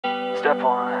Step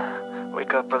 1,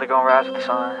 wake up early, gonna rise with the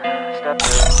sun. Step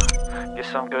 2, get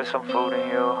some good, some food in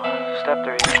you. Step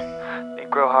 3,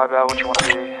 think real hard about what you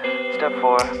wanna be. Step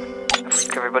 4,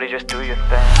 everybody just do your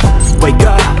thing. Wake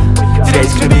up,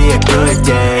 today's gonna be a good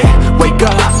day. Wake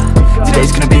up,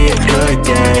 today's gonna be a good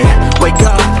day. Wake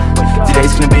up,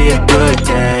 today's gonna be a good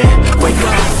day. Wake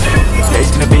up,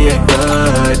 today's gonna be a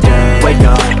good day. Wake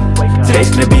up, today's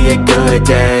gonna be a good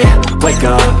day. Wake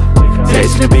up,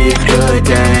 today's gonna be a good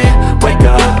day. Wake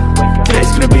up,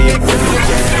 today's gonna be a good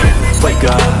day. Wake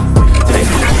up, today's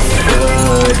gonna be a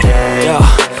good day. Yo,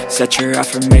 set your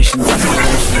affirmations,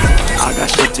 I got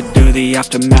shit to do, the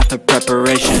aftermath of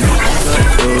preparation. Good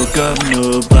food, good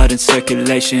mood, blood in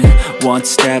circulation. One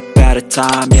step at a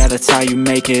time, yeah, that's how you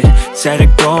make it. Set a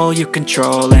goal you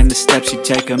control and the steps you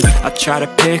take them. I try to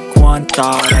pick one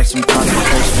thought, have some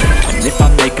concentration. And if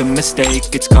I make a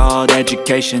mistake, it's called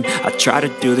education. I try to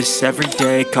do this every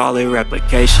day, call it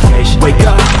replication. Wake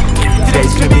up,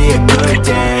 today's gonna be a good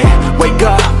day. Wake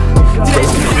up,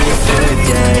 today's gonna be a good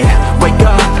day. Wake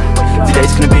up,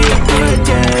 today's gonna be a good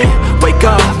day. Wake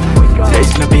up,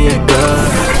 today's gonna be a good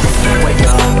day. Wake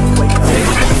up, today's gonna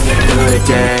be a good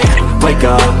day. Wake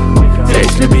up,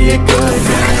 today's gonna be a good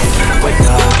day. Wake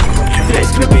up,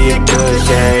 today's gonna be a good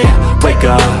day. Wake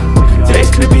up,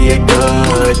 today's gonna be a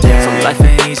good day. So life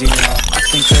ain't easy, I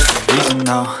think there's a reason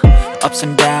though. Ups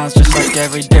and downs, just like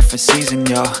every different season,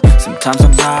 yo. Sometimes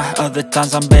I'm high, other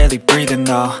times I'm barely breathing,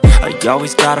 though. I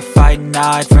always gotta fight and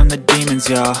hide from the demons,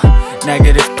 yo.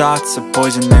 Negative thoughts are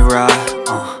poison, they rot.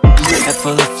 Head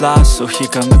full of flies, so here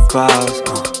come the clouds.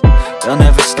 They'll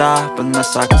never stop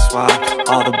unless I can swap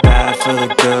all the bad for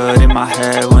the good in my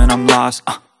head when I'm lost.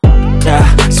 Yeah,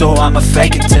 so I'ma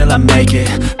fake it till I make it.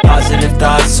 Positive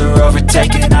thoughts are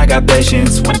overtaken, I got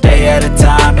patience. One day at a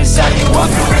time is how you walk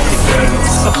around the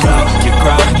gates. So you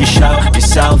grow, you show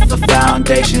yourself a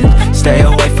foundation. Stay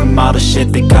away from all the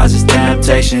shit that causes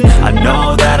temptation. I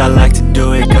know that I like to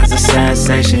do it cause it's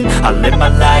sensation. I live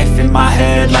my life in my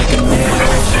head like a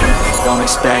narration. Don't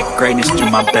expect greatness, do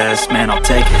my best, man, I'll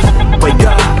take it. Wake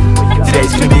up,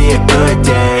 today's gonna be a good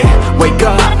day. Wake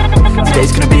up,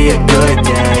 today's gonna be a good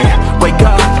day. Wake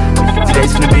up,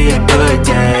 today's gonna be a good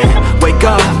day. Wake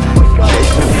up,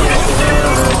 today's gonna be a good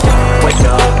day. Wake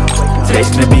up, today's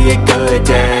gonna be a good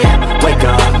day. Wake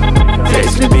up,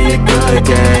 today's gonna be a good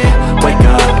day. Wake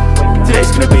up,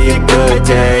 today's gonna be a good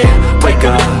day. Wake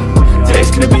up, today's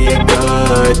gonna be a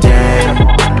good day.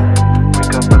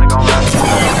 Wake up, really gonna rise.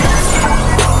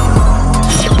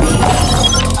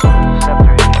 Step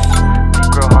 3,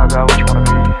 think real hard about what you wanna be.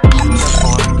 Step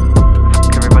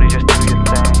 4, everybody just do your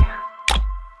thing.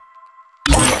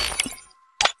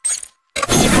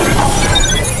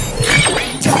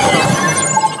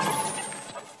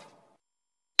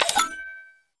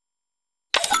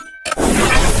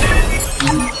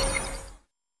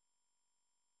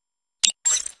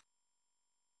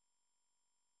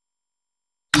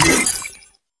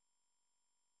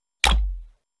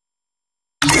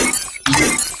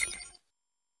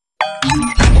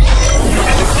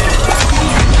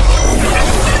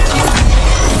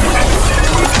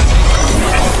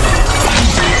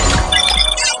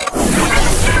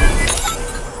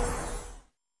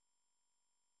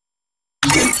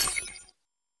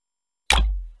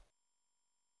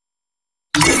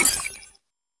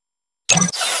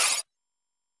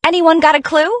 Anyone got a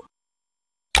clue?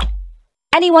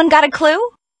 Anyone got a clue?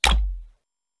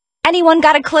 Anyone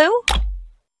got a clue?